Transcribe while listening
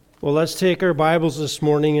Well, let's take our Bibles this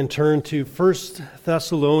morning and turn to 1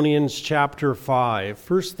 Thessalonians chapter 5.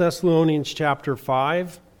 1 Thessalonians chapter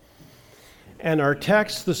 5. And our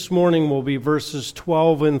text this morning will be verses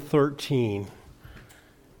 12 and 13.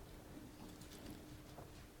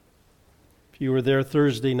 If you were there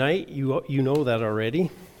Thursday night, you know that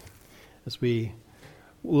already, as we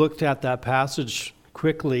looked at that passage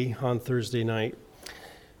quickly on Thursday night.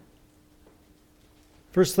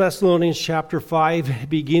 1 Thessalonians chapter 5,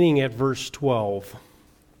 beginning at verse 12.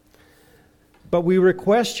 But we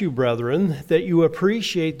request you, brethren, that you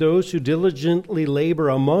appreciate those who diligently labor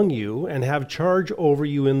among you and have charge over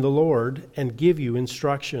you in the Lord and give you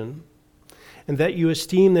instruction, and that you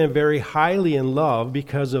esteem them very highly in love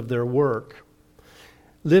because of their work.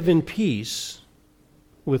 Live in peace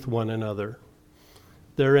with one another.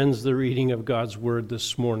 There ends the reading of God's word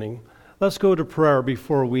this morning. Let's go to prayer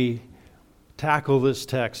before we tackle this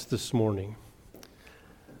text this morning.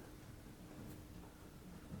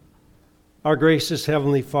 Our gracious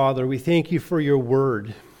Heavenly Father, we thank you for your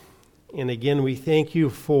word. And again, we thank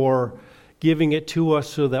you for giving it to us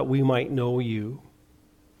so that we might know you.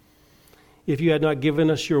 If you had not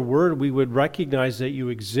given us your word, we would recognize that you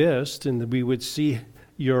exist and that we would see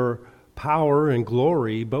your power and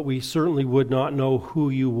glory, but we certainly would not know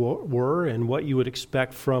who you were and what you would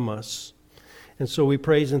expect from us. And so we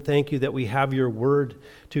praise and thank you that we have your word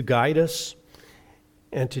to guide us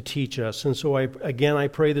and to teach us. And so I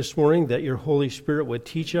pray this morning that your Holy Spirit would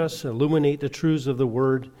teach us, illuminate the truths of the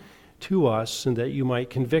word to us, and that you might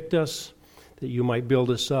convict us, that you might build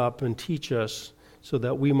us up and teach us so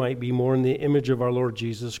that we might be more in the image of our Lord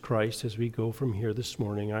Jesus Christ as we go from here this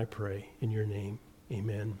morning. I pray in your name.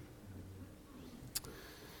 Amen.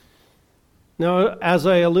 Now, as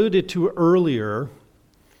I alluded to earlier,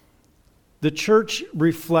 the church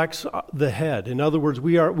reflects the head. In other words,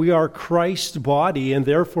 we are Christ's body, and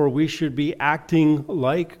therefore we should be acting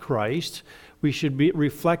like Christ. We should be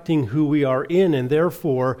reflecting who we are in, and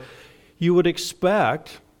therefore you would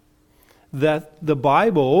expect that the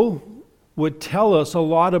Bible would tell us a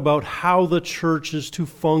lot about how the church is to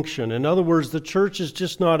function. In other words, the church is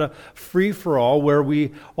just not a free-for-all where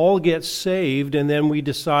we all get saved and then we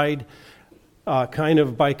decide kind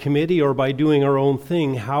of by committee or by doing our own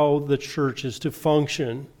thing, how the church is to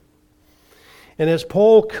function. And as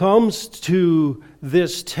Paul comes to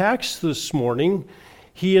this text this morning,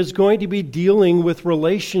 he is going to be dealing with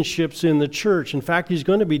relationships in the church. In fact, he's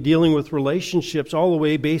going to be dealing with relationships all the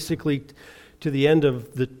way basically to the end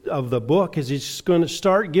of the book, as he's going to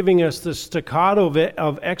start giving us the staccato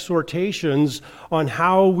of exhortations on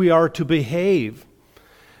how we are to behave.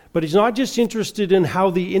 But he's not just interested in how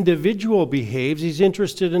the individual behaves, he's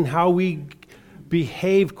interested in how we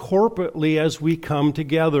behave corporately as we come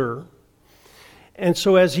together. And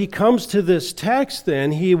so as he comes to this text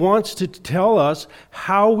then, he wants to tell us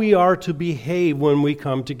how we are to behave when we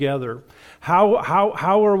come together. How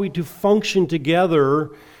are we to function together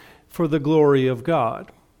for the glory of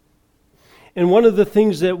God? And one of the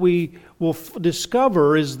things that we will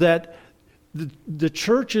discover is that the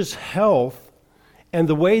church's health and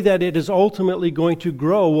the way that it is ultimately going to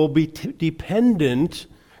grow will be dependent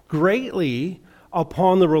greatly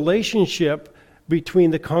upon the relationship between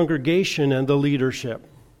the congregation and the leadership.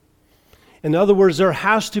 In other words, there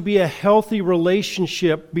has to be a healthy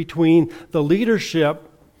relationship between the leadership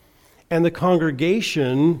and the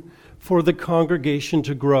congregation for the congregation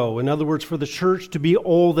to grow. In other words, for the church to be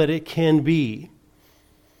all that it can be.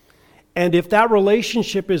 And if that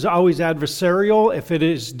relationship is always adversarial, if it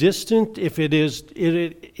is distant, if it is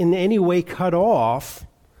in any way cut off,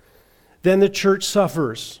 then the church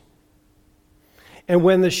suffers. And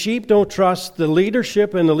when the sheep don't trust the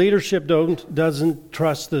leadership and the leadership doesn't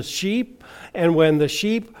trust the sheep, and when the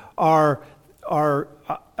sheep are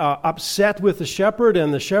upset with the shepherd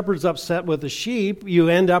and the shepherd's upset with the sheep, you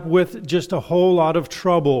end up with just a whole lot of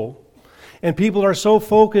trouble. And people are so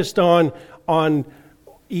focused on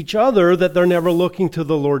each other that they're never looking to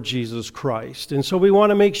the Lord Jesus Christ. And so we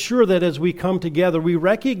want to make sure that as we come together, we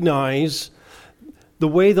recognize the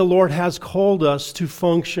way the Lord has called us to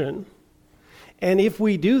function. And if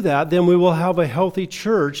we do that, then we will have a healthy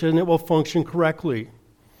church and it will function correctly.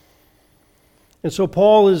 And so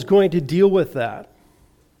Paul is going to deal with that.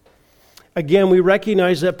 Again, we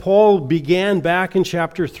recognize that Paul began back in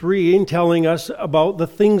chapter 3 in telling us about the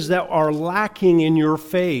things that are lacking in your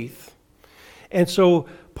faith. And so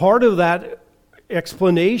part of that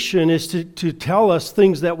explanation is to tell us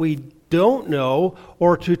things that we don't know,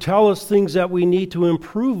 or to tell us things that we need to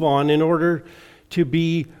improve on in order to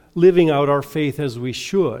be living out our faith as we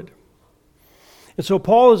should. And so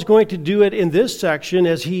Paul is going to do it in this section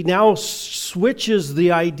as he now switches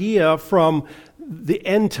the idea from the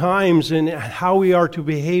end times and how we are to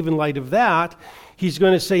behave in light of that. He's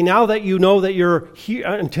going to say, now that you know that you're here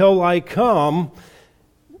until I come,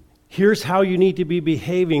 here's how you need to be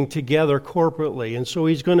behaving together corporately. And so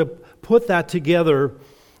he's going to put that together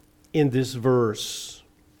in this verse.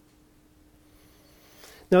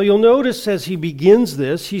 Now you'll notice as he begins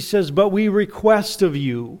this, he says, but we request of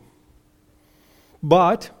you.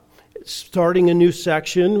 But, starting a new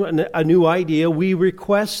section, a new idea, we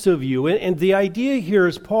request of you. And the idea here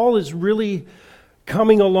is Paul is really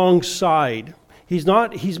coming alongside.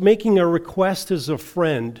 He's making a request as a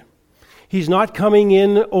friend. He's not coming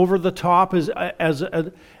in over the top as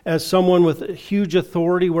someone with huge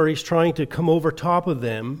authority where he's trying to come over top of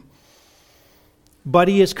them. But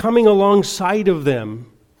he is coming alongside of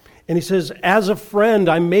them. And he says, as a friend,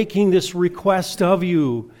 I'm making this request of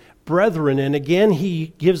you, brethren. And again,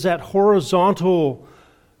 he gives that horizontal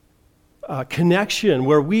connection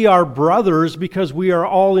where we are brothers because we are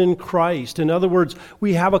all in Christ. In other words,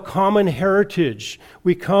 we have a common heritage.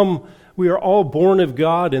 We are all born of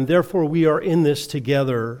God, and therefore we are in this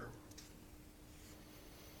together.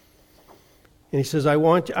 And he says, I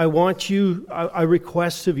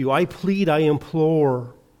request of you, I plead, I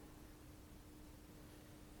implore.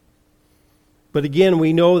 But again,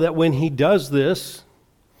 we know that when he does this,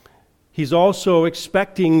 he's also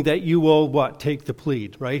expecting that you will, take the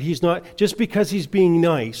plead, right? He's not, just because he's being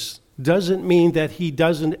nice, doesn't mean that he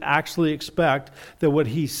doesn't actually expect that what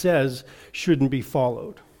he says shouldn't be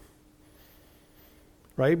followed.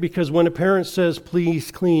 Right? Because when a parent says,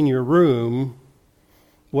 please clean your room,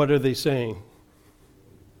 what are they saying?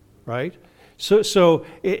 Right? So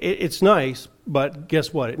it's nice, but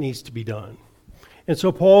guess what? It needs to be done. And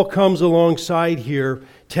so Paul comes alongside here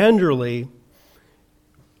tenderly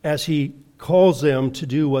as he calls them to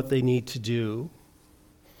do what they need to do.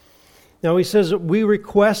 Now he says, we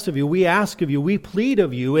request of you, we ask of you, we plead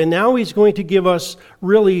of you, and now he's going to give us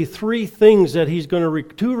really three things that he's going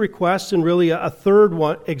to, two requests and really a third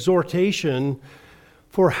one, exhortation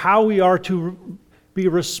for how we are to be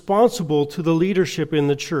responsible to the leadership in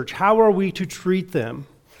the church. How are we to treat them?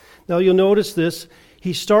 Now you'll notice this,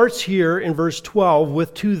 he starts here in verse 12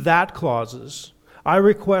 with two that clauses. I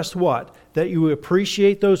request what? That you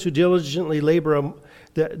appreciate those who diligently labor,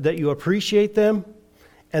 that you appreciate them.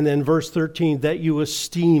 And then verse 13, that you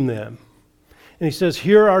esteem them. And he says,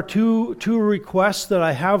 here are two requests that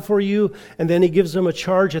I have for you. And then he gives them a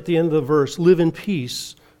charge at the end of the verse, live in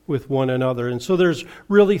peace with one another. And so there's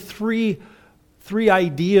really three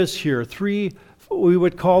ideas here, three, we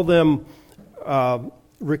would call them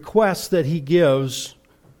requests that he gives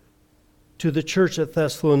to the church at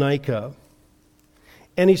Thessalonica.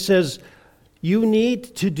 And he says, you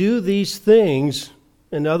need to do these things.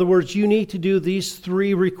 In other words, you need to do these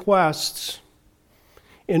three requests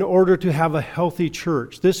in order to have a healthy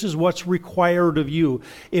church. This is what's required of you.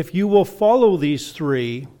 If you will follow these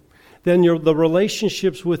three, then the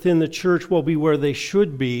relationships within the church will be where they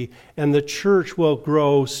should be, and the church will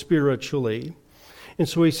grow spiritually. And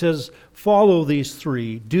so he says, follow these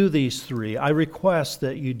three, do these three. I request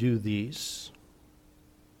that you do these.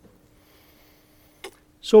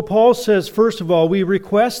 So Paul says, first of all, we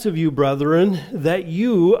request of you, brethren, that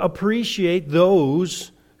you appreciate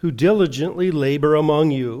those who diligently labor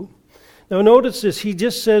among you. Now notice this, he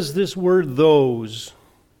just says this word, those.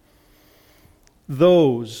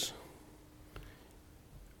 Those.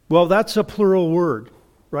 Well, that's a plural word,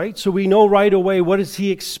 right? So we know right away, what is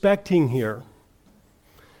he expecting here?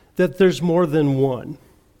 That there's more than one.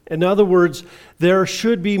 In other words, there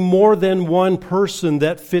should be more than one person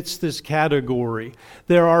that fits this category.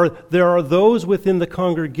 There are those within the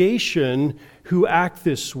congregation who act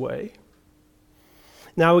this way.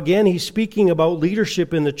 Now again, he's speaking about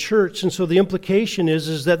leadership in the church, and so the implication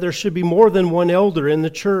is that there should be more than one elder in the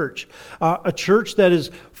church. A church that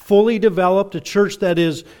is fully developed, a church that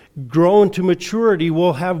is grown to maturity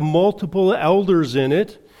will have multiple elders in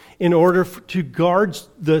it in order to guard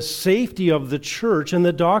the safety of the church and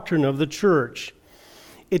the doctrine of the church.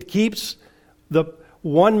 It keeps the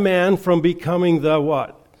one man from becoming the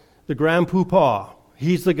what? The grand poobah.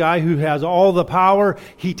 He's the guy who has all the power.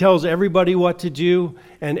 He tells everybody what to do,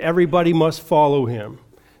 and everybody must follow him.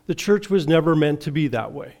 The church was never meant to be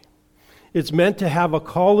that way. It's meant to have a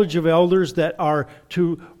college of elders that are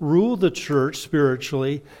to rule the church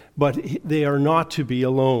spiritually, but they are not to be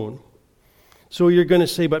alone. So you're going to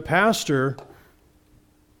say, but Pastor,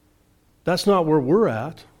 that's not where we're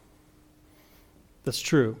at. That's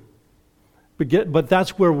true. But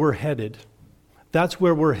that's where we're headed. That's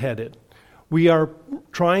where we're headed. We are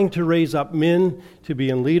trying to raise up men to be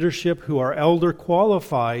in leadership who are elder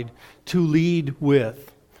qualified to lead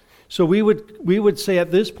with. So we would say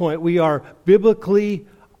at this point we are biblically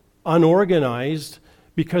unorganized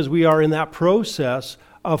because we are in that process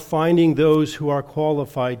of finding those who are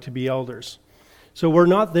qualified to be elders. So we're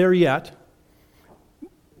not there yet,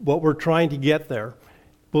 but we're trying to get there.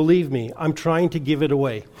 Believe me, I'm trying to give it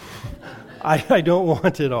away. I don't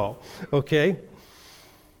want it all, okay?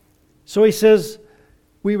 So he says,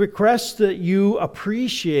 we request that you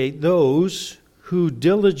appreciate those who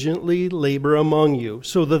diligently labor among you.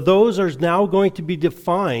 So those are now going to be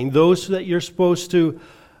defined. Those that you're supposed to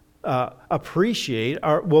appreciate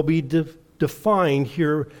will be defined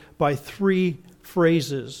here by three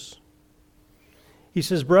phrases. He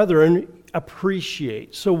says, brethren,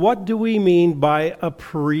 appreciate. So what do we mean by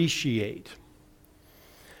appreciate?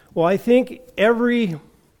 Well, I think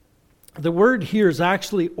the word here is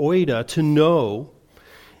actually oida, to know.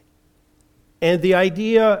 And the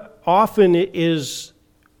idea often is,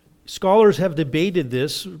 scholars have debated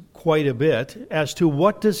this quite a bit, as to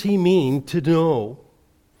what does he mean to know?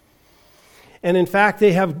 And in fact,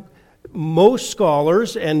 most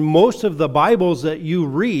scholars and most of the Bibles that you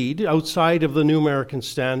read outside of the New American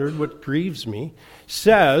Standard, what grieves me,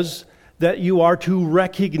 says that you are to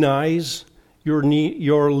recognize your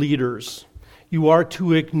leaders. You are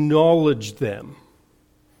to acknowledge them.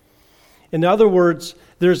 In other words,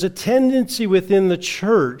 there's a tendency within the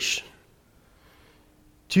church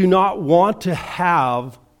to not want to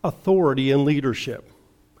have authority and leadership.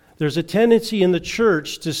 There's a tendency in the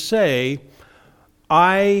church to say,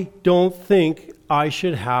 I don't think I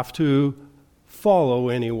should have to follow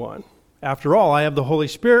anyone. After all, I have the Holy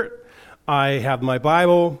Spirit, I have my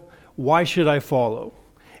Bible, why should I follow?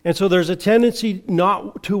 And so there's a tendency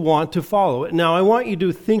not to want to follow it. Now, I want you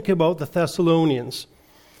to think about the Thessalonians.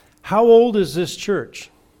 How old is this church?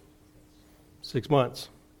 6 months.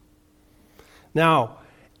 Now,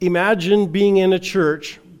 imagine being in a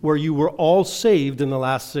church where you were all saved in the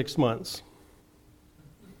last 6 months.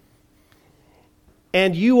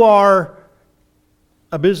 And you are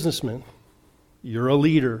a businessman. You're a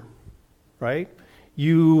leader, right?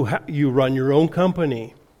 You run your own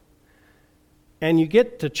company. And you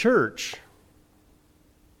get to church,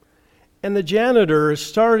 and the janitor is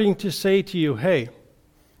starting to say to you, hey,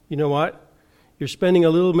 you know what? You're spending a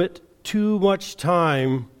little bit too much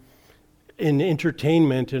time in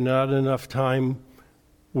entertainment and not enough time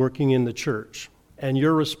working in the church. And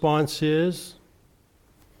your response is,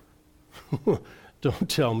 don't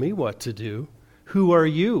tell me what to do. Who are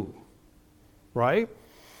you? Right?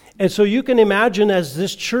 And so you can imagine as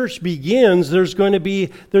this church begins, there's going to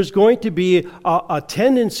be a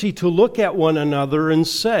tendency to look at one another and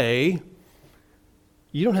say,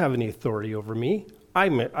 you don't have any authority over me.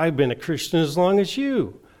 I've been a Christian as long as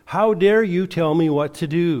you. How dare you tell me what to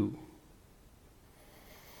do?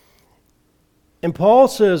 And Paul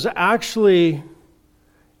says, actually,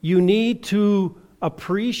 you need to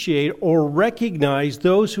appreciate or recognize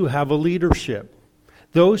those who have a leadership,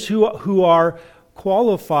 those who are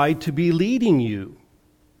qualified to be leading you.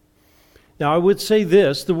 Now, I would say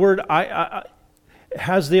this: the word can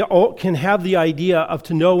have the idea of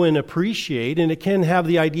to know and appreciate, and it can have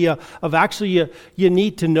the idea of actually you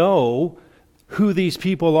need to know who these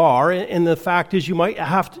people are. And the fact is, you might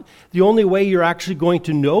have to. The only way you're actually going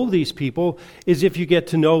to know these people is if you get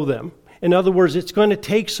to know them. In other words, it's going to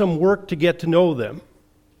take some work to get to know them.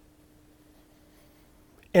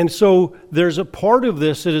 And so there's a part of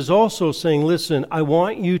this that is also saying, listen, I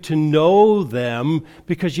want you to know them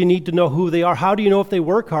because you need to know who they are. How do you know if they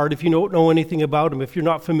work hard if you don't know anything about them, if you're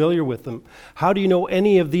not familiar with them? How do you know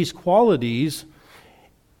any of these qualities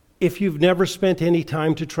if you've never spent any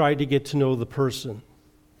time to try to get to know the person?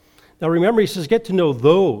 Now remember, he says get to know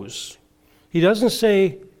those. He doesn't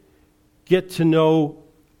say get to know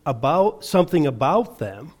about something about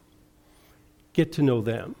them. Get to know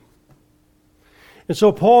them. And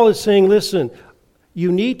so Paul is saying, listen,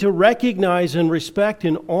 you need to recognize and respect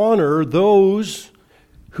and honor those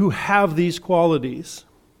who have these qualities.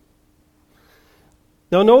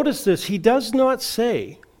 Now notice this, he does not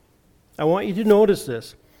say, I want you to notice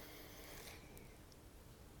this,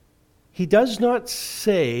 he does not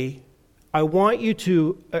say, I want you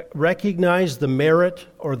to recognize the merit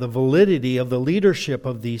or the validity of the leadership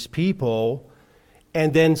of these people,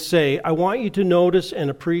 and then say, I want you to notice and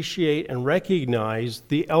appreciate and recognize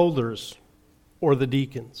the elders or the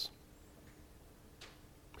deacons.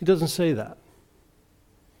 He doesn't say that.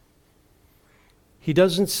 He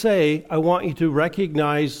doesn't say, I want you to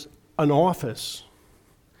recognize an office.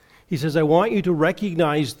 He says, I want you to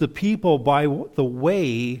recognize the people by the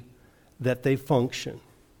way that they function. Do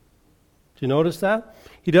you notice that?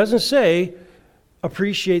 He doesn't say,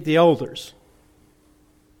 appreciate the elders.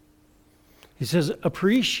 He says,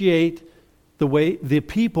 appreciate the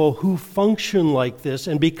people who function like this.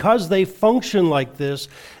 And because they function like this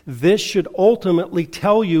should ultimately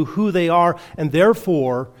tell you who they are, and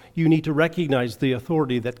therefore you need to recognize the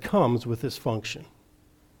authority that comes with this function.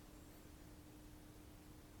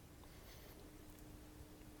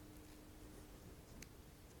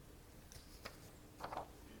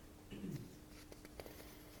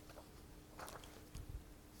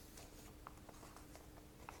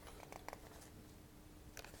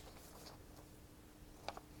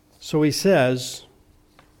 So he says,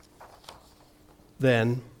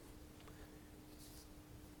 then,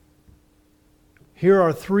 here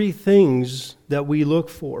are three things that we look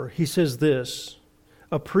for. He says this: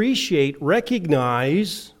 appreciate,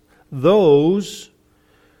 recognize those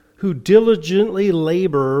who diligently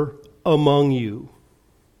labor among you.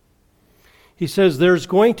 He says here's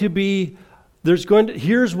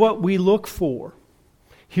what we look for.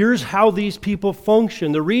 Here's how these people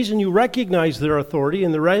function. The reason you recognize their authority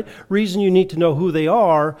and the reason you need to know who they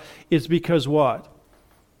are is because what?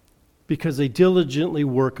 Because they diligently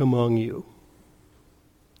work among you.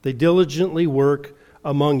 They diligently work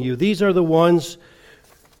among you. These are the ones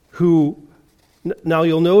who, now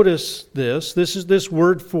you'll notice this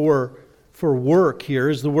word for work here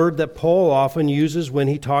is the word that Paul often uses when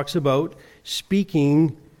he talks about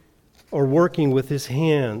speaking or working with his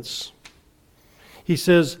hands. He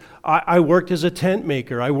says, I worked as a tent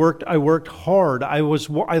maker. I worked hard. I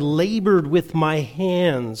labored with my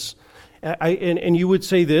hands. And you would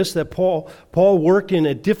say this, that Paul worked in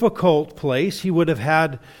a difficult place. He would have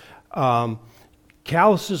had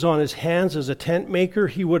calluses on his hands as a tent maker.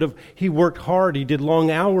 He worked hard. He did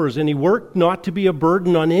long hours, and he worked not to be a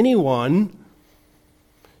burden on anyone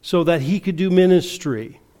so that he could do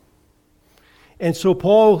ministry. And so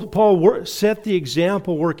Paul set the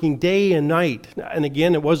example, working day and night. And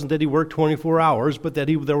again, it wasn't that he worked 24 hours, but that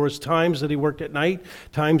there was times that he worked at night,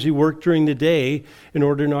 times he worked during the day in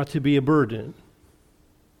order not to be a burden.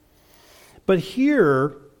 But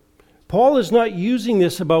here, Paul is not using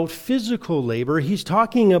this about physical labor. He's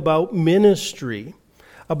talking about ministry,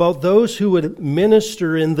 about those who would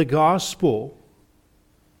minister in the gospel.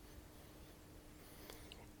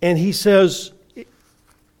 And he says,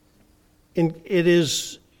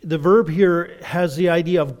 the verb here has the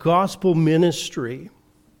idea of gospel ministry.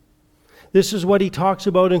 This is what he talks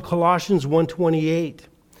about in Colossians 1:28.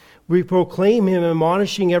 We proclaim him,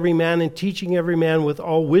 admonishing every man and teaching every man with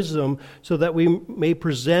all wisdom, so that we may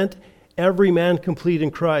present every man complete in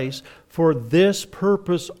Christ. For this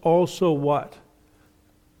purpose also what?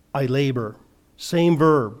 I labor. Same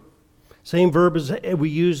verb. Same verb as we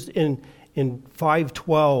used in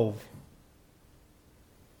 5:12.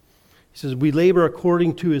 He says, we labor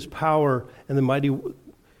according to his power and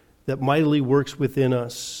that mightily works within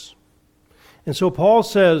us. And so Paul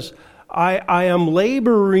says, I am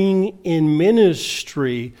laboring in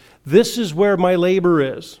ministry. This is where my labor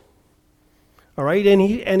is. All right? And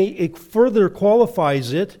he further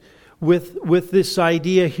qualifies it with this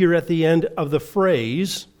idea here at the end of the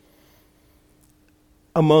phrase,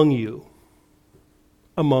 among you.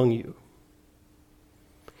 Among you.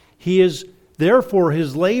 Therefore,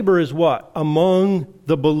 his labor is what? Among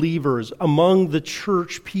the believers, among the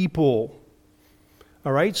church people.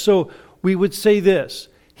 All right? So we would say this.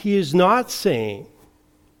 He is not saying,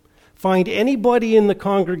 find anybody in the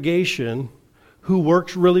congregation who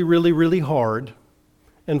works really, really, really hard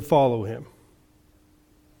and follow him.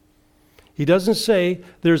 He doesn't say,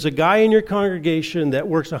 there's a guy in your congregation that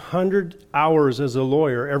works 100 hours as a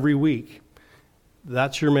lawyer every week.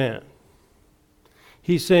 That's your man.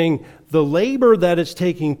 He's saying the labor that is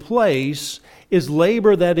taking place is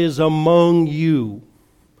labor that is among you.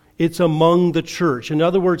 It's among the church. In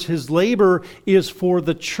other words, his labor is for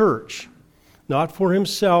the church, not for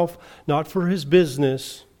himself, not for his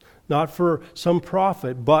business, not for some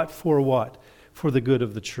profit, but for what? For the good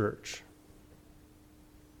of the church.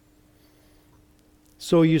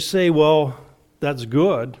 So you say, well, that's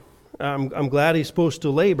good. I'm glad he's supposed to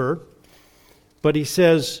labor. But he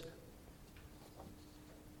says,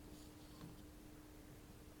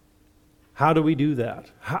 how do we do that?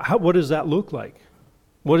 What does that look like?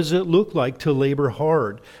 What does it look like to labor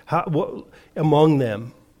hard? What among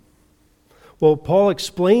them? Well, Paul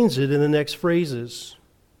explains it in the next phrases.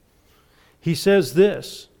 He says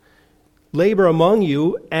this, labor among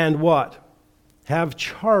you and what? Have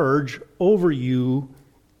charge over you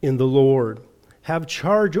in the Lord. Have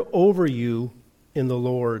charge over you in the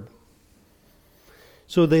Lord.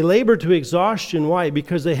 So they labor to exhaustion. Why?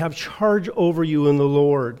 Because they have charge over you in the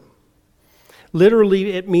Lord.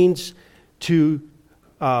 Literally, it means to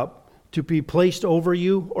be placed over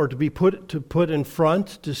you, or to put in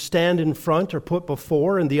front, to stand in front or put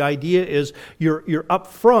before. And the idea is you're up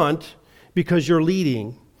front because you're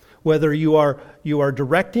leading, whether you are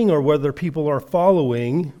directing or whether people are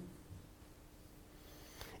following.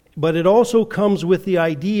 But it also comes with the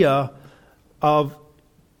idea of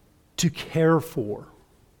to care for.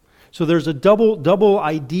 So there's a double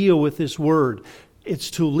idea with this word. It's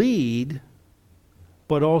to lead,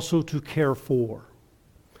 but also to care for.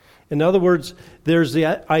 In other words, there's the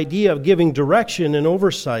idea of giving direction and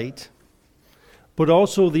oversight, but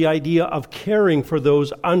also the idea of caring for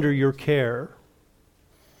those under your care.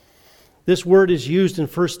 This word is used in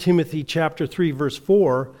 1 Timothy chapter 3, verse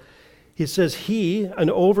 4. It says, he, an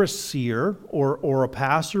overseer or a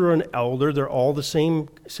pastor or an elder, they're all the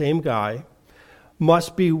same guy,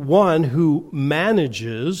 must be one who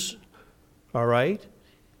manages, all right,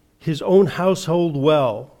 his own household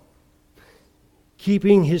well,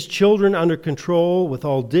 keeping his children under control with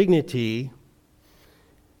all dignity.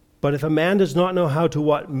 But if a man does not know how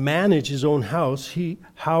to manage his own house,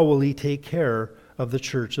 how will he take care of the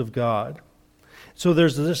church of God? So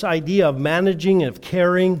there's this idea of managing, of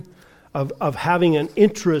caring, of having an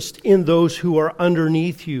interest in those who are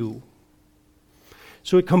underneath you.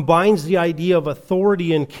 So it combines the idea of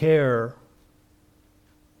authority and care.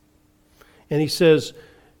 And he says,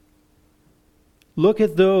 look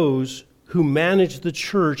at those who manage the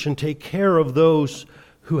church and take care of those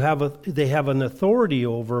who they have an authority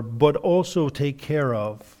over, but also take care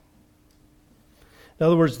of. In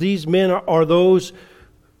other words, these men are those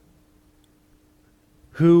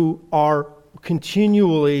who are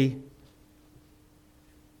continually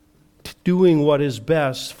doing what is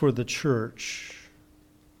best for the church.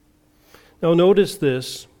 Now notice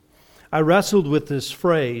this. I wrestled with this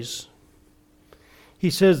phrase. He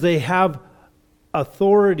says they have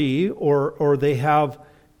authority or they have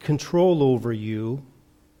control over you,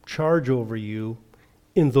 charge over you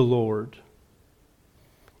in the Lord.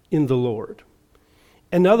 In the Lord.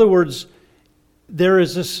 In other words, there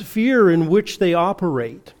is a sphere in which they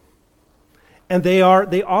operate. And they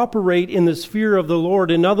operate in the sphere of the Lord.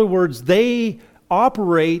 In other words, they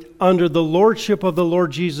operate under the lordship of the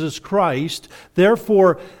Lord Jesus Christ.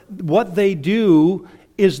 Therefore, what they do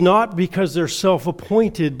is not because they're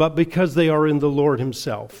self-appointed, but because they are in the Lord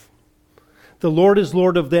himself. The Lord is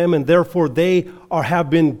Lord of them, and therefore they have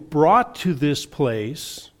been brought to this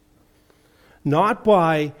place, not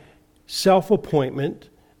by self-appointment,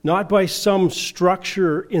 not by some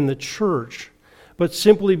structure in the church, but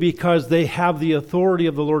simply because they have the authority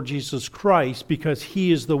of the Lord Jesus Christ, because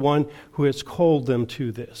he is the one who has called them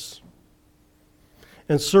to this.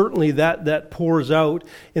 And certainly that pours out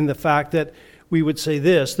in the fact that we would say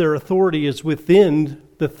this: their authority is within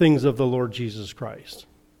the things of the Lord Jesus Christ.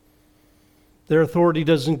 Their authority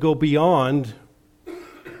doesn't go beyond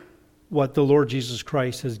what the Lord Jesus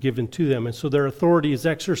Christ has given to them. And so their authority is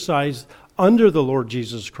exercised under the Lord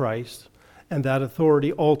Jesus Christ, and that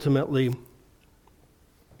authority ultimately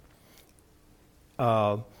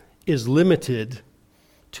is limited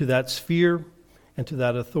to that sphere and to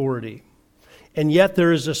that authority. And yet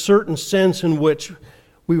there is a certain sense in which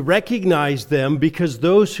we recognize them, because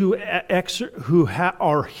those who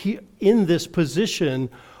are in this position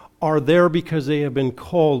are there because they have been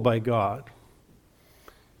called by God.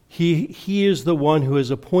 He is the one who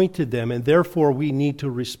has appointed them, and therefore we need to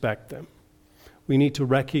respect them. We need to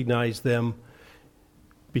recognize them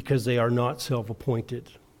because they are not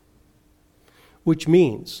self-appointed. Which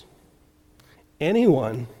means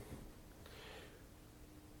anyone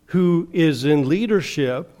who is in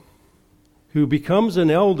leadership, who becomes an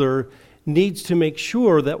elder, needs to make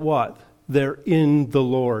sure that what? They're in the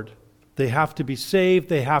Lord. They have to be saved.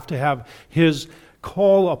 They have to have his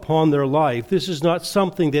call upon their life. This is not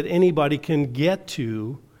something that anybody can get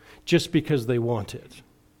to just because they want it.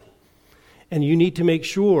 And you need to make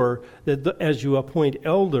sure that as you appoint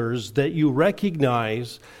elders, that you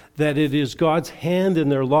recognize that it is God's hand in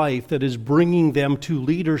their life that is bringing them to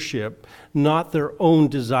leadership, not their own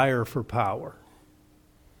desire for power.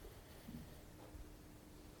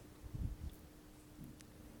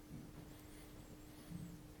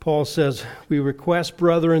 Paul says, "We request,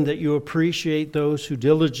 brethren, that you appreciate those who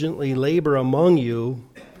diligently labor among you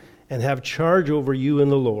and have charge over you in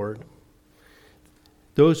the Lord."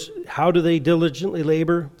 How do they diligently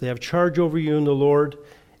labor? They have charge over you in the Lord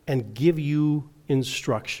and give you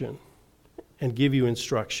instruction.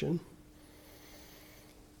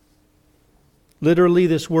 Literally,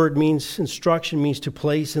 this word means instruction, means to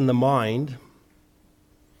place in the mind.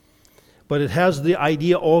 but it has the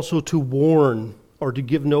idea also to warn or to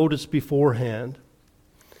give notice beforehand.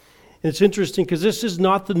 And it's interesting because this is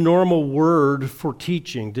not the normal word for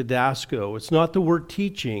teaching, didasko. It's not the word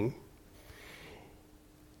teaching.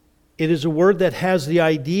 It is a word that has the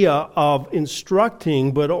idea of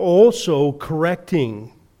instructing, but also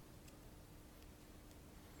correcting.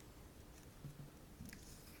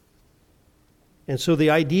 And so the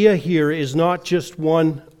idea here is not just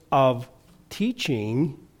one of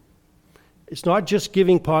teaching. It's not just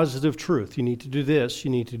giving positive truth. You need to do this,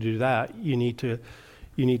 you need to do that, you need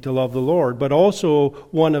to love the Lord, but also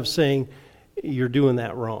one of saying, you're doing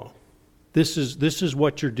that wrong. This is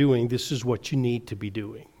what you're doing, this is what you need to be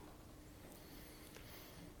doing.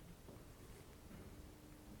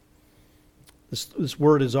 This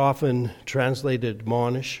word is often translated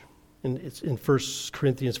admonish, and it's in 1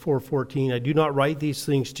 Corinthians 4:14. I do not write these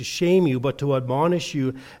things to shame you, but to admonish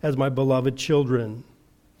you as my beloved children.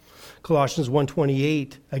 Colossians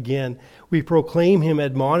 1:28, again, we proclaim him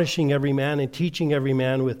admonishing every man and teaching every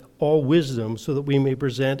man with all wisdom so that we may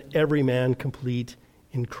present every man complete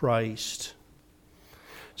in Christ.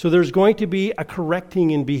 So there's going to be a correcting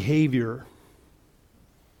in behavior.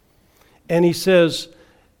 And he says,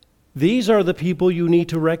 these are the people you need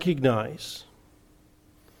to recognize.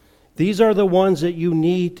 These are the ones that you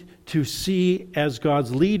need to see as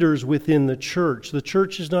God's leaders within the church. The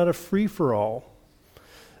church is not a free-for-all,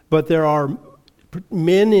 but there are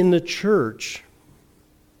men in the church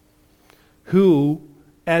who,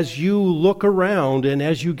 as you look around and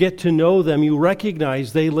as you get to know them, you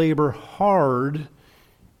recognize they labor hard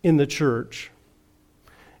in the church.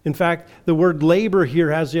 In fact, the word labor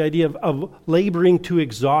here has the idea of laboring to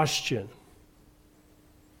exhaustion.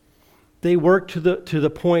 They work to the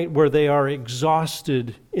point where they are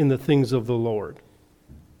exhausted in the things of the Lord.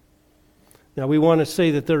 Now, we want to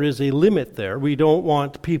say that there is a limit there. We don't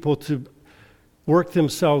want people to work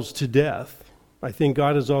themselves to death. I think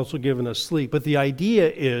God has also given us sleep. But the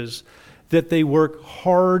idea is that they work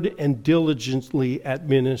hard and diligently at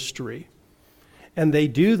ministry. And they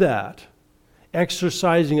do that,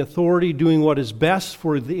 exercising authority, doing what is best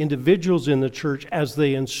for the individuals in the church as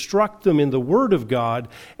they instruct them in the Word of God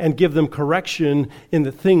and give them correction in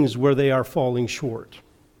the things where they are falling short.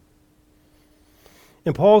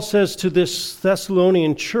 And Paul says to this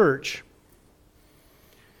Thessalonian church,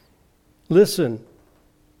 listen,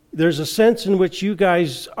 there's a sense in which you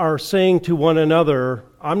guys are saying to one another,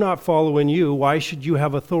 I'm not following you. Why should you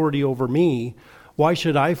have authority over me? Why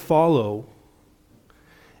should I follow?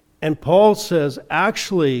 And Paul says,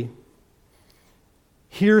 actually,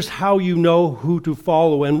 here's how you know who to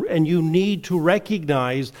follow. And you need to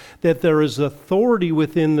recognize that there is authority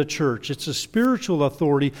within the church. It's a spiritual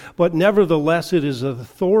authority, but nevertheless it is an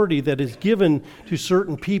authority that is given to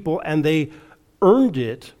certain people, and they earned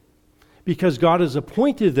it because God has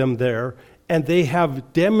appointed them there, and they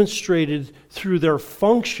have demonstrated through their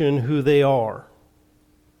function who they are.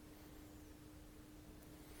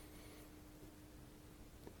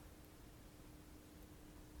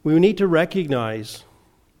 We need to recognize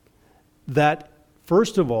that,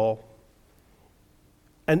 first of all,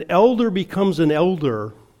 an elder becomes an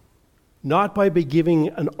elder not by giving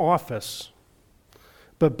an office,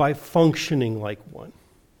 but by functioning like one.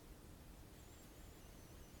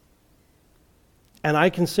 And I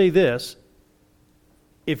can say this,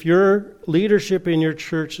 if your leadership in your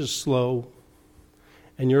church is slow,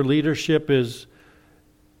 and your leadership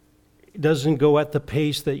doesn't go at the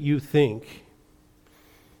pace that you think,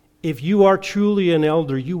 if you are truly an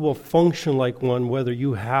elder, you will function like one whether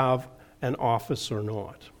you have an office or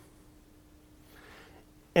not.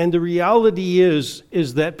 And the reality is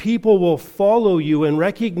that people will follow you and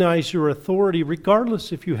recognize your authority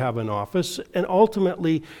regardless if you have an office. And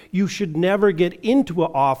ultimately, you should never get into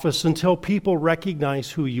an office until people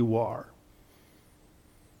recognize who you are.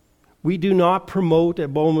 We do not promote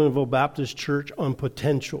at Bowmanville Baptist Church on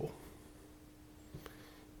potential.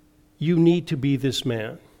 You need to be this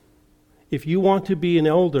man. If you want to be an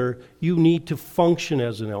elder, you need to function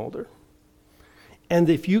as an elder. And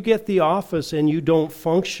if you get the office and you don't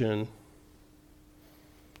function,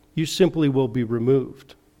 you simply will be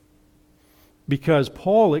removed. Because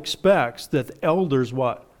Paul expects that elders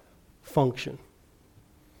what? Function.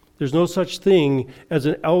 There's no such thing as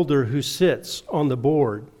an elder who sits on the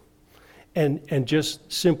board and just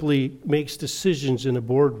simply makes decisions in a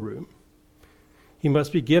boardroom. He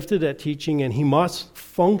must be gifted at teaching, and he must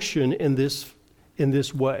function in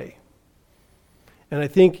this way. And I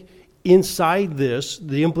think inside this,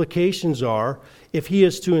 the implications are, if he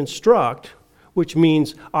is to instruct, which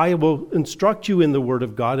means I will instruct you in the Word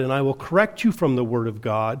of God and I will correct you from the Word of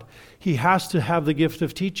God. He has to have the gift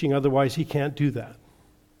of teaching, otherwise he can't do that.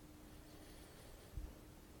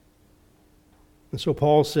 And so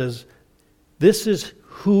Paul says, this is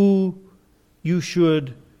who you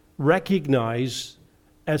should recognize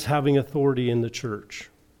as having authority in the church.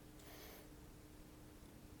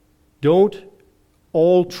 Don't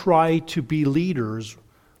all try to be leaders.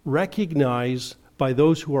 Recognize by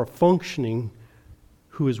those who are functioning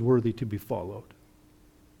who is worthy to be followed.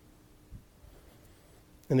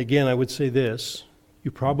 And again, I would say this,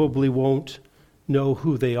 you probably won't know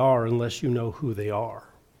who they are unless you know who they are.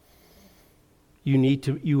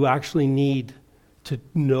 You actually need to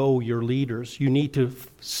know your leaders. You need to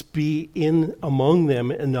be in among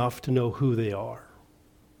them enough to know who they are.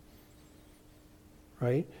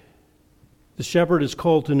 Right? The shepherd is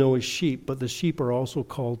called to know his sheep, but the sheep are also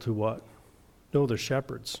called to what? Know their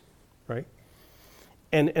shepherds, right?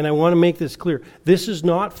 And I want to make this clear. This is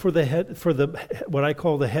not for the head, for the what I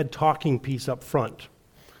call the head talking piece up front.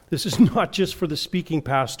 This is not just for the speaking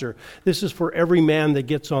pastor. This is for every man that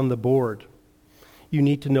gets on the board. You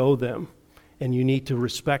need to know them, and you need to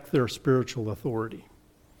respect their spiritual authority,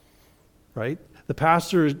 right? The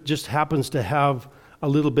pastor just happens to have a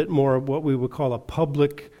little bit more of what we would call a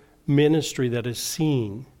public ministry that is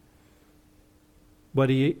seen. But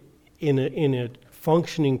he, in a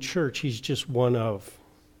functioning church, he's just one of.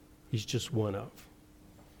 He's just one of.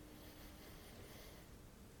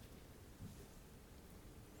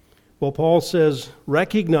 Well, Paul says,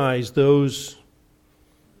 recognize those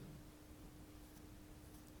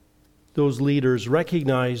leaders,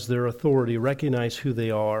 recognize their authority, recognize who they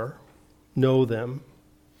are, know them.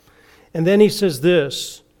 And then he says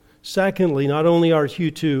this, secondly, not only are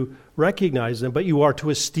you to recognize them, but you are to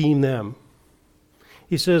esteem them.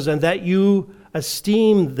 He says, and that you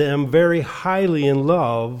esteem them very highly in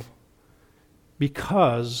love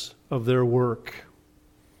because of their work.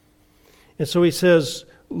 And so he says,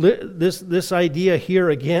 this idea here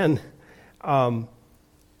again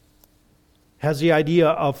has the idea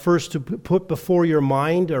of first to put before your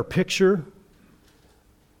mind or picture,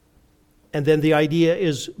 and then the idea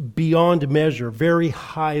is beyond measure, very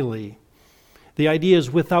highly. The idea is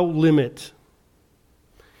without limit.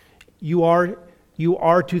 You are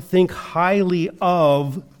to think highly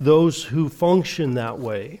of those who function that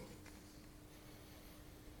way.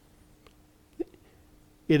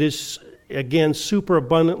 It is, again,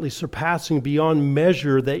 superabundantly surpassing beyond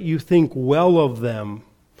measure that you think well of them.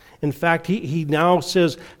 In fact, he now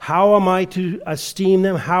says, how am I to esteem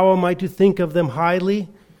them? How am I to think of them highly?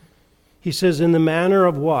 He says, in the manner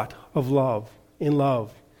of what? Of love. In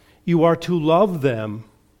love. You are to love them.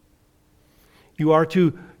 You are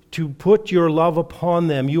to put your love upon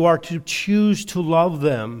them. You are to choose to love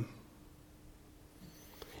them.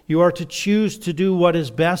 You are to choose to do what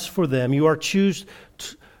is best for them. You are choose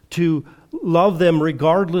to love them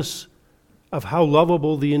regardless of how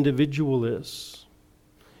lovable the individual is.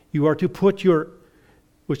 You are to put your,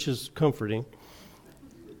 which is comforting,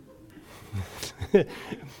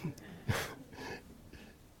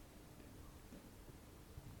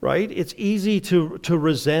 right? It's easy to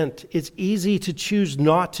resent. It's easy to choose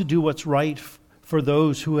not to do what's right for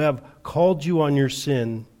those who have called you on your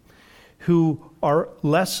sin, who are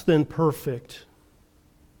less than perfect.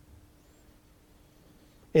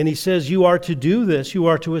 And he says you are to do this. You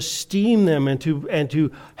are to esteem them and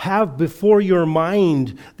to have before your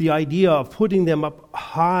mind the idea of putting them up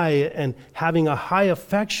high and having a high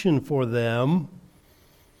affection for them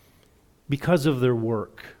because of their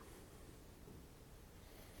work.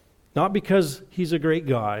 Not because he's a great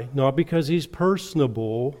guy, not because he's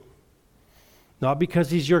personable, not because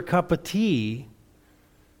he's your cup of tea,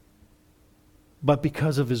 but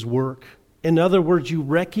because of his work. In other words, you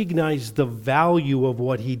recognize the value of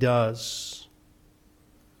what he does.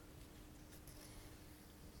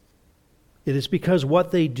 It is because what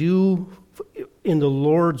they do in the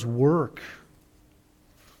Lord's work,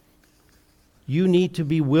 you need to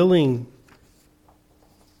be willing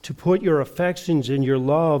to put your affections and your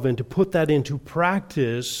love and to put that into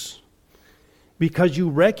practice because you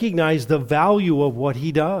recognize the value of what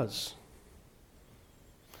he does.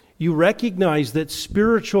 You recognize that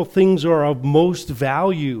spiritual things are of most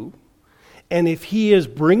value. And if he is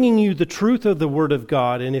bringing you the truth of the Word of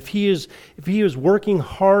God, and if he is working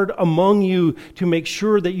hard among you to make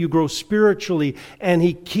sure that you grow spiritually, and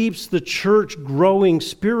he keeps the church growing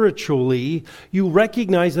spiritually, you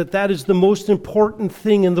recognize that that is the most important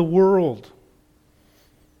thing in the world.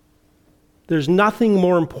 There's nothing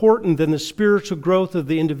more important than the spiritual growth of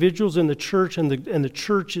the individuals in the church and the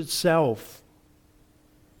church itself.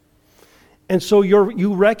 And so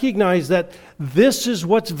you recognize that this is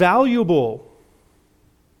what's valuable.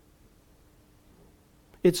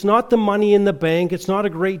 It's not the money in the bank. It's not a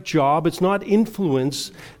great job. It's not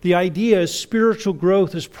influence. The idea is spiritual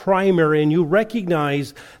growth is primary, and you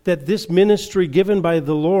recognize that this ministry given by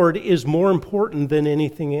the Lord is more important than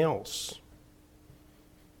anything else.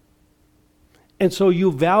 And so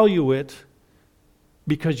you value it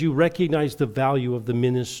because you recognize the value of the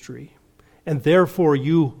ministry. And therefore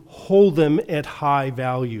you hold them at high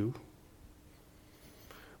value.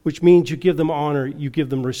 Which means you give them honor, you give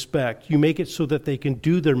them respect. You make it so that they can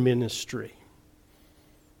do their ministry.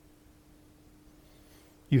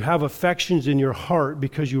 You have affections in your heart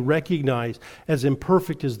because you recognize, as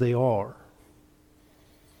imperfect as they are,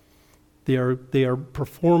 they are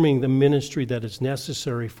performing the ministry that is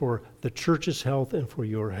necessary for the church's health and for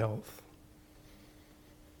your health.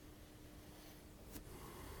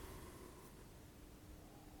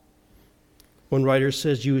 One writer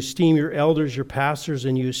says, you esteem your elders, your pastors,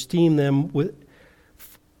 and you esteem them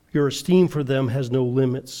your esteem for them has no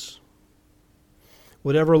limits.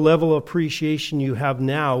 Whatever level of appreciation you have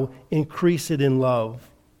now, increase it in love.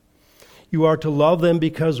 You are to love them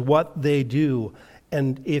because what they do,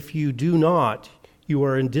 and if you do not, you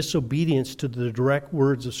are in disobedience to the direct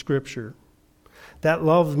words of Scripture. That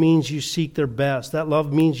love means you seek their best. That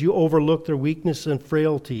love means you overlook their weakness and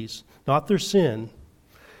frailties, not their sin.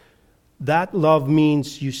 That love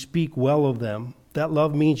means you speak well of them. That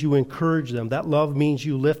love means you encourage them. That love means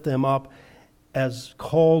you lift them up as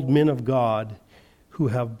called men of God who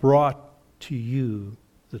have brought to you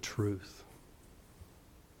the truth.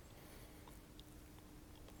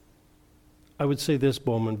 I would say this,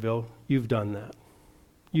 Bowmanville, you've done that.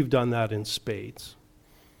 You've done that in spades.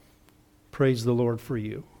 Praise the Lord for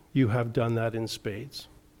you. You have done that in spades.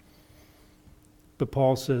 But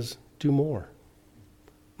Paul says, do more.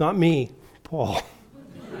 Not me, Paul.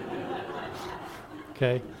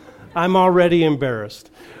 Okay? I'm already embarrassed.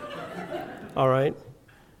 All right?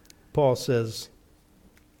 Paul says,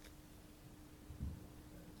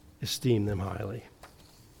 esteem them highly.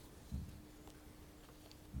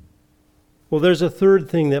 Well, there's a third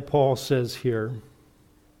thing that Paul says here.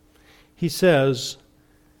 He says,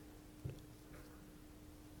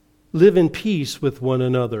 live in peace with one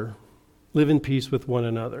another. Live in peace with one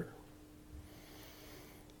another.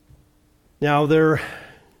 Now,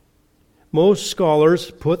 most scholars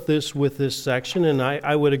put this with this section, and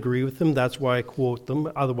I would agree with them. That's why I quote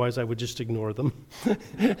them. Otherwise, I would just ignore them.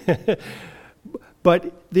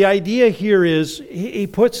 But the idea here is, he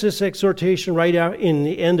puts this exhortation right out in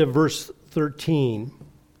the end of verse 13.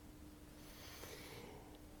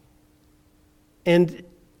 And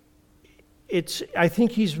I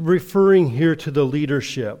think he's referring here to the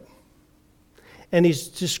leadership. And he's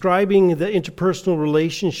describing the interpersonal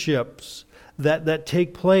relationships that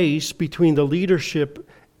take place between the leadership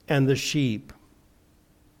and the sheep.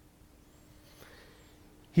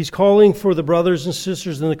 He's calling for the brothers and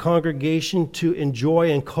sisters in the congregation to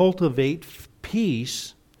enjoy and cultivate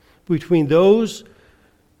peace between those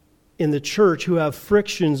in the church who have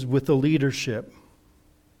frictions with the leadership.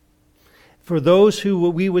 For those who,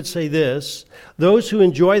 we would say this, those who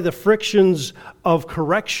enjoy the frictions of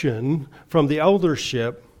correction from the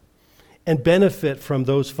eldership and benefit from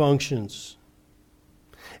those functions.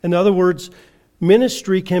 In other words,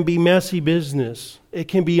 ministry can be messy business. It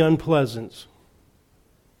can be unpleasant.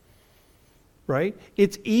 Right?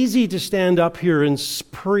 It's easy to stand up here and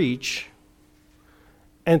preach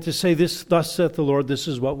and to say, this, thus saith the Lord, this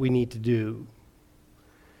is what we need to do.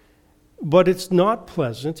 But it's not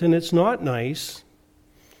pleasant and it's not nice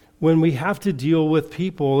when we have to deal with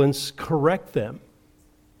people and correct them.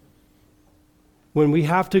 When we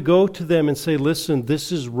have to go to them and say, listen,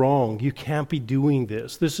 this is wrong. You can't be doing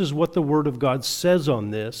this. This is what the Word of God says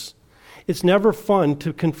on this. It's never fun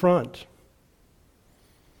to confront.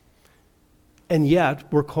 And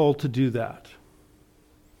yet, we're called to do that.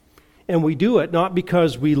 And we do it not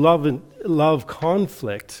because we love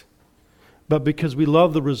conflict, but because we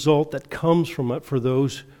love the result that comes from it for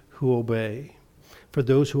those who obey, for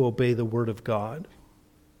those who obey the Word of God.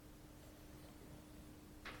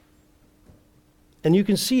 And you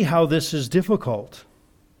can see how this is difficult.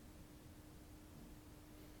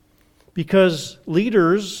 Because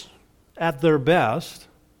leaders, at their best,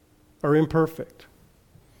 are imperfect.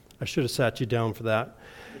 I should have sat you down for that.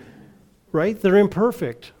 Right? They're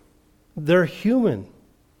imperfect. They're human.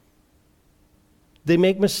 They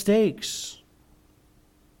make mistakes.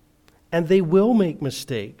 And they will make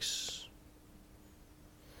mistakes.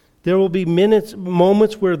 There will be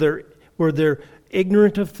moments where they're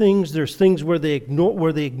ignorant of things. There's things where they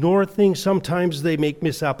ignore things. Sometimes they make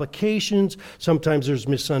misapplications. Sometimes there's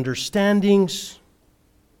misunderstandings.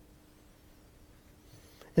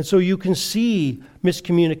 And so you can see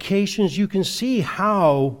miscommunications. You can see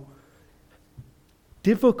how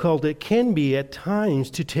difficult it can be at times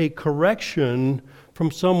to take correction from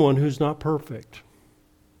someone who's not perfect.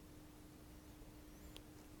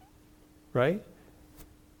 Right?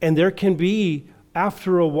 And there can be,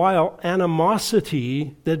 after a while,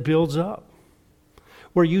 animosity that builds up,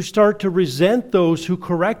 where you start to resent those who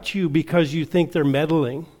correct you because you think they're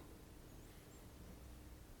meddling.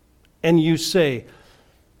 And you say,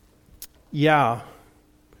 yeah,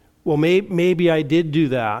 well, maybe I did do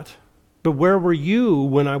that, but where were you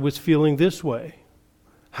when I was feeling this way?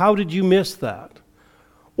 How did you miss that?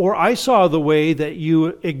 Or I saw the way that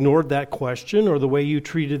you ignored that question or the way you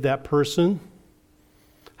treated that person.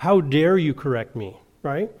 How dare you correct me,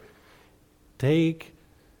 right? Take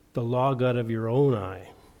the log out of your own eye,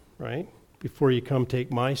 right? Before you come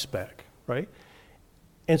take my speck, right?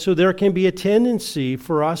 And so there can be a tendency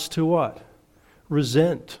for us to what?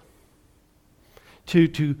 Resent.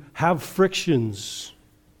 To have frictions.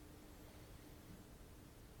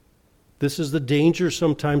 This is the danger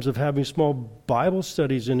sometimes of having small Bible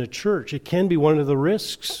studies in a church. It can be one of the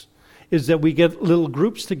risks, is that we get little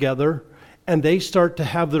groups together and they start to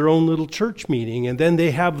have their own little church meeting, and then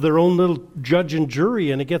they have their own little judge and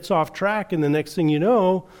jury, and it gets off track, and the next thing you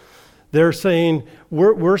know, they're saying,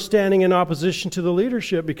 we're standing in opposition to the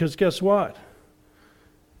leadership because guess what?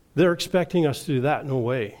 They're expecting us to do that. No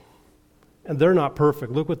way. And they're not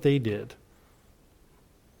perfect. Look what they did.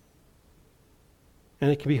 And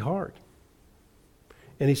it can be hard.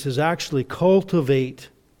 And he says, actually, cultivate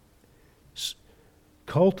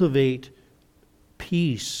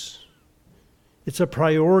peace. It's a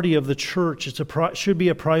priority of the church. Should be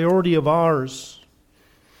a priority of ours.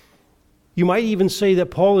 You might even say that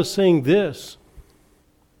Paul is saying this: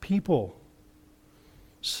 people,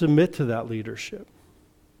 submit to that leadership.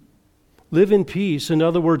 Live in peace. In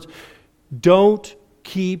other words, don't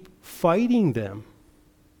keep fighting them.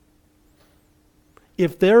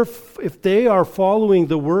 If they are following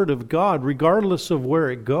the Word of God, regardless of where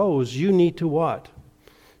it goes, you need to what?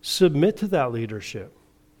 Submit to that leadership.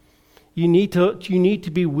 You need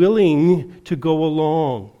to be willing to go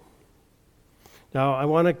along. Now, I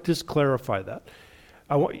want to just clarify that.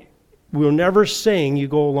 We're never saying you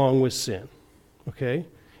go along with sin. Okay?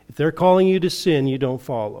 If they're calling you to sin, you don't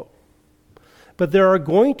follow. But there are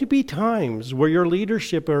going to be times where your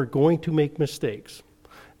leadership are going to make mistakes.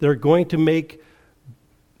 They're going to make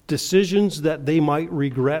decisions that they might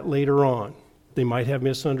regret later on. They might have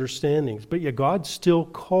misunderstandings. But yet God still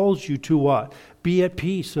calls you to what? Be at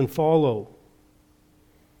peace and follow.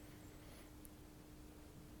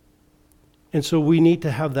 And so we need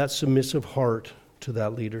to have that submissive heart to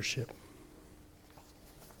that leadership.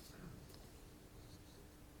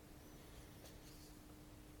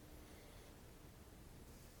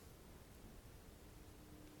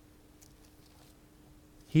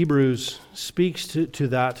 Hebrews speaks to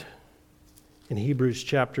that in Hebrews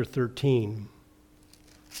chapter 13.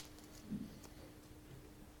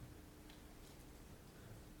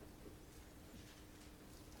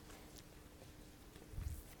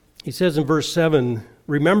 He says in verse 7,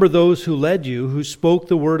 "Remember those who led you, who spoke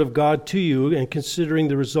the word of God to you, and considering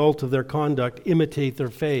the result of their conduct, imitate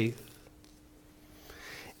their faith."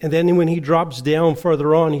 And then when he drops down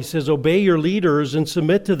further on, he says, "Obey your leaders and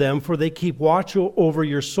submit to them, for they keep watch over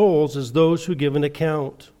your souls as those who give an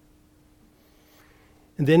account."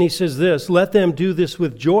 And then he says this, "Let them do this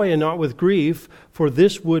with joy and not with grief, for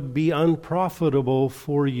this would be unprofitable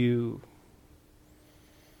for you."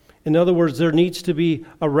 In other words, there needs to be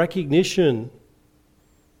a recognition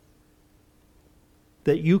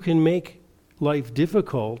that you can make life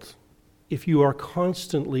difficult if you are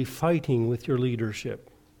constantly fighting with your leadership.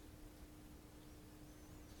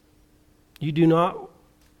 You do not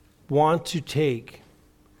want to take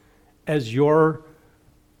as your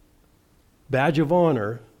badge of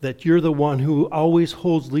honor that you're the one who always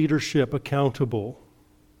holds leadership accountable.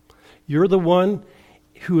 You're the one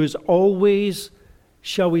who is always,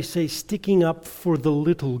 shall we say, sticking up for the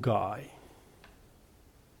little guy.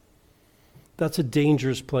 That's a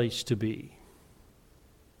dangerous place to be.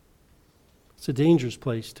 It's a dangerous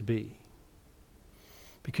place to be.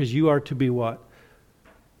 Because you are to be what?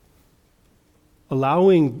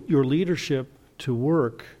 Allowing your leadership to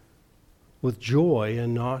work with joy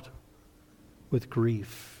and not with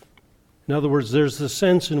grief. In other words, there's the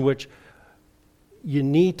sense in which you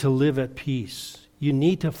need to live at peace. You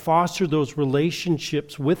need to foster those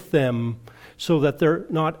relationships with them so that they're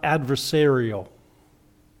not adversarial.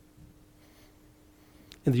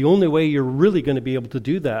 And the only way you're really going to be able to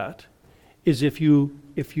do that is if you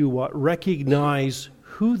recognize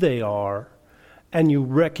who they are, and you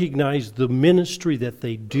recognize the ministry that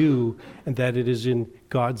they do, and that it is in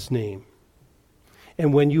God's name.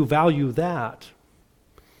 And when you value that,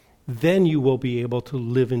 then you will be able to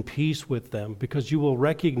live in peace with them, because you will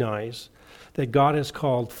recognize that God has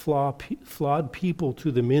called flawed people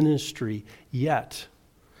to the ministry, yet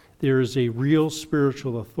there is a real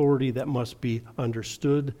spiritual authority that must be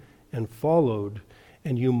understood and followed,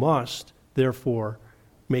 and you must, therefore,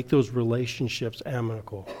 make those relationships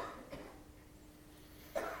amicable.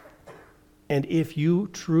 And if you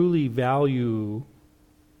truly value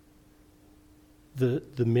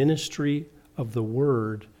the ministry of the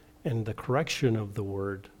Word and the correction of the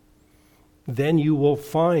Word, then you will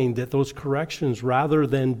find that those corrections, rather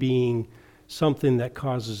than being something that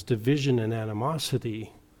causes division and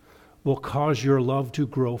animosity, will cause your love to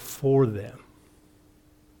grow for them.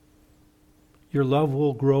 Your love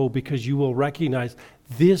will grow because you will recognize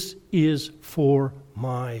this is for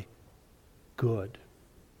my good.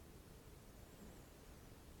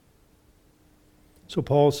 So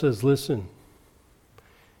Paul says, listen,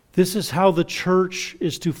 this is how the church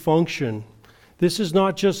is to function. This is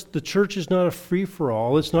not just, the church is not a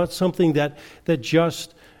free-for-all. It's not something that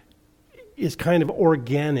just is kind of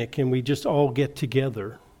organic and we just all get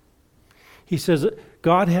together. He says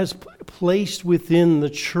God has placed within the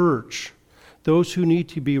church those who need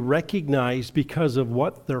to be recognized because of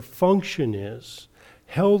what their function is,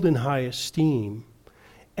 held in high esteem,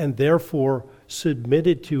 and therefore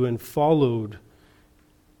submitted to and followed,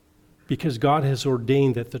 because God has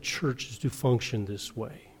ordained that the church is to function this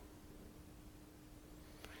way.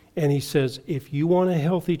 And he says, if you want a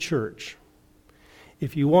healthy church,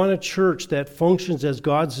 if you want a church that functions as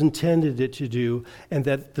God's intended it to do, and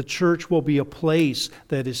that the church will be a place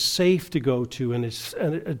that is safe to go to and is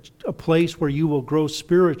a place where you will grow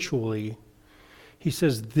spiritually, he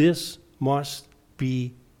says this must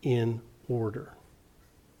be in order.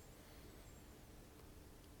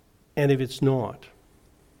 And if it's not,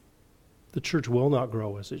 the church will not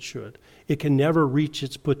grow as it should. It can never reach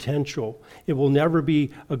its potential. It will never be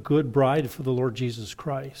a good bride for the Lord Jesus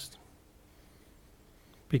Christ.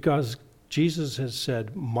 Because Jesus has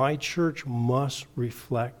said, my church must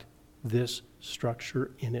reflect this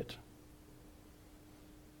structure in it.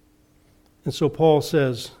 And so Paul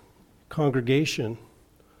says, congregation,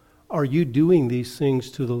 are you doing these things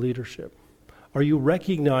to the leadership? Are you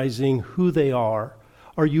recognizing who they are?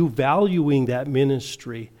 Are you valuing that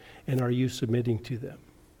ministry? And are you submitting to them?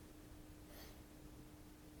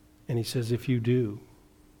 And he says, if you do,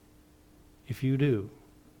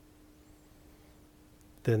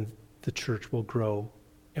 then the church will grow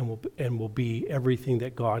and will be everything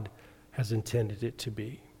that God has intended it to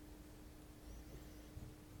be.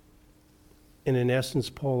 And in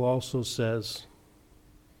essence, Paul also says,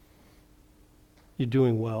 you're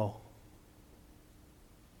doing well.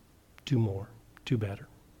 Do more. Do better.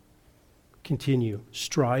 Continue.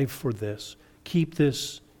 Strive for this. Keep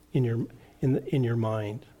this in your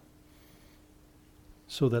mind,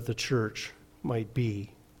 so that the church might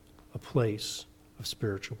be a place of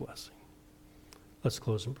spiritual blessing. Let's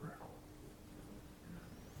close in prayer.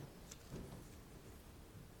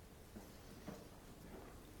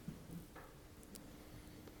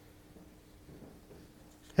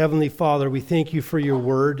 Heavenly Father, we thank you for your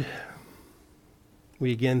word.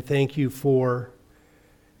 We again thank you for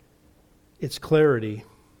its clarity.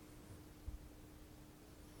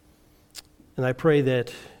 And I pray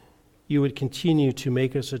that you would continue to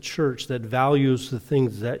make us a church that values the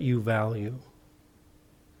things that you value.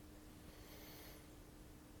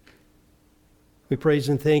 We praise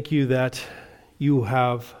and thank you that you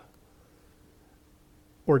have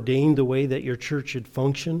ordained the way that your church should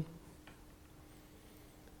function,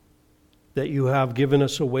 that you have given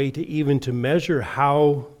us a way to measure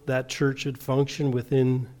how that church should function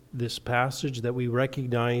within this passage, that we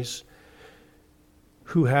recognize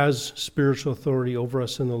who has spiritual authority over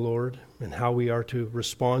us in the Lord and how we are to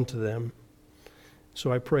respond to them.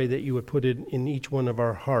 So I pray that you would put it in each one of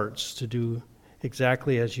our hearts to do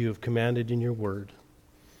exactly as you have commanded in your word,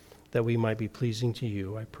 that we might be pleasing to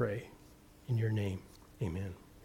you, I pray. In your name, amen.